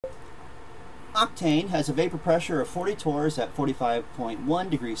Octane has a vapor pressure of 40 torrs at 45.1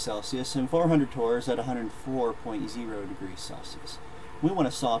 degrees Celsius and 400 torrs at 104.0 degrees Celsius. We want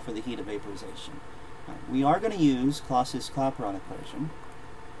to solve for the heat of vaporization. We are going to use Clausius-Clapeyron equation.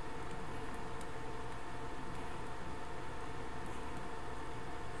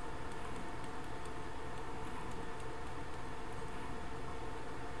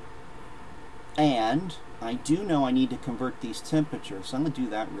 And I do know I need to convert these temperatures, so I'm going to do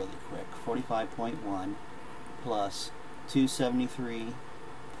that really quick. 45.1 plus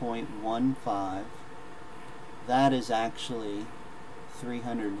 273.15. That is actually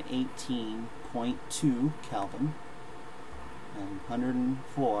 318.2 Kelvin. And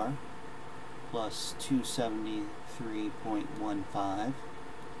 104 plus 273.15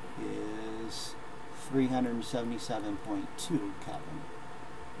 is 377.2 Kelvin.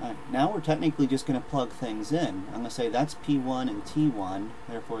 Alright, now we're technically just going to plug things in. I'm going to say that's P1 and T1,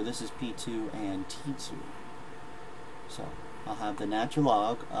 therefore this is P2 and T2. So I'll have the natural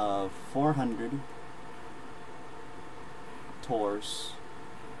log of 400 torrs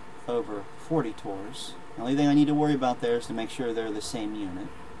over 40 torrs. The only thing I need to worry about there is to make sure they're the same unit.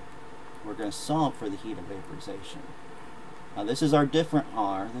 We're going to solve for the heat of vaporization. Now this is our different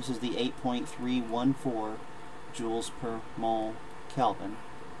R. This is the 8.314 joules per mole Kelvin.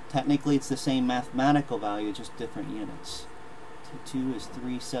 Technically it's the same mathematical value, just different units. T2 is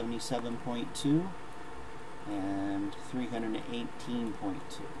 377.2 and 318.2.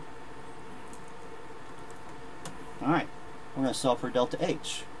 Alright, we're going to solve for delta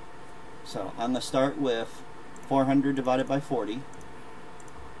H. So I'm going to start with 400 divided by 40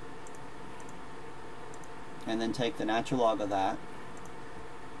 and then take the natural log of that.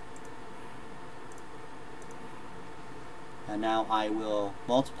 And now I will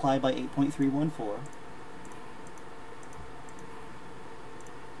multiply by 8.314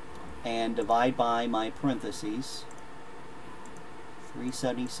 and divide by my parentheses,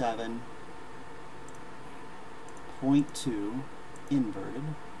 377.2 inverted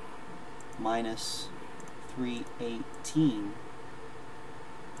minus 318.2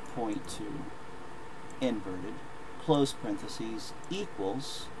 inverted, close parentheses,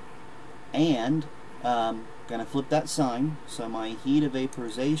 equals, and going to flip that sign, so my heat of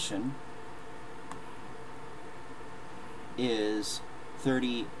vaporization is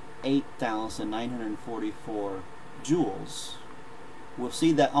 38,944 joules. We'll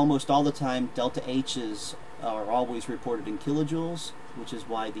see that almost all the time delta H's are always reported in kilojoules, which is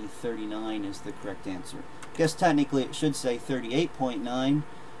why the 39 is the correct answer. I guess technically it should say 38.9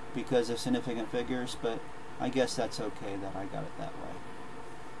 because of significant figures, but I guess that's okay that I got it that way.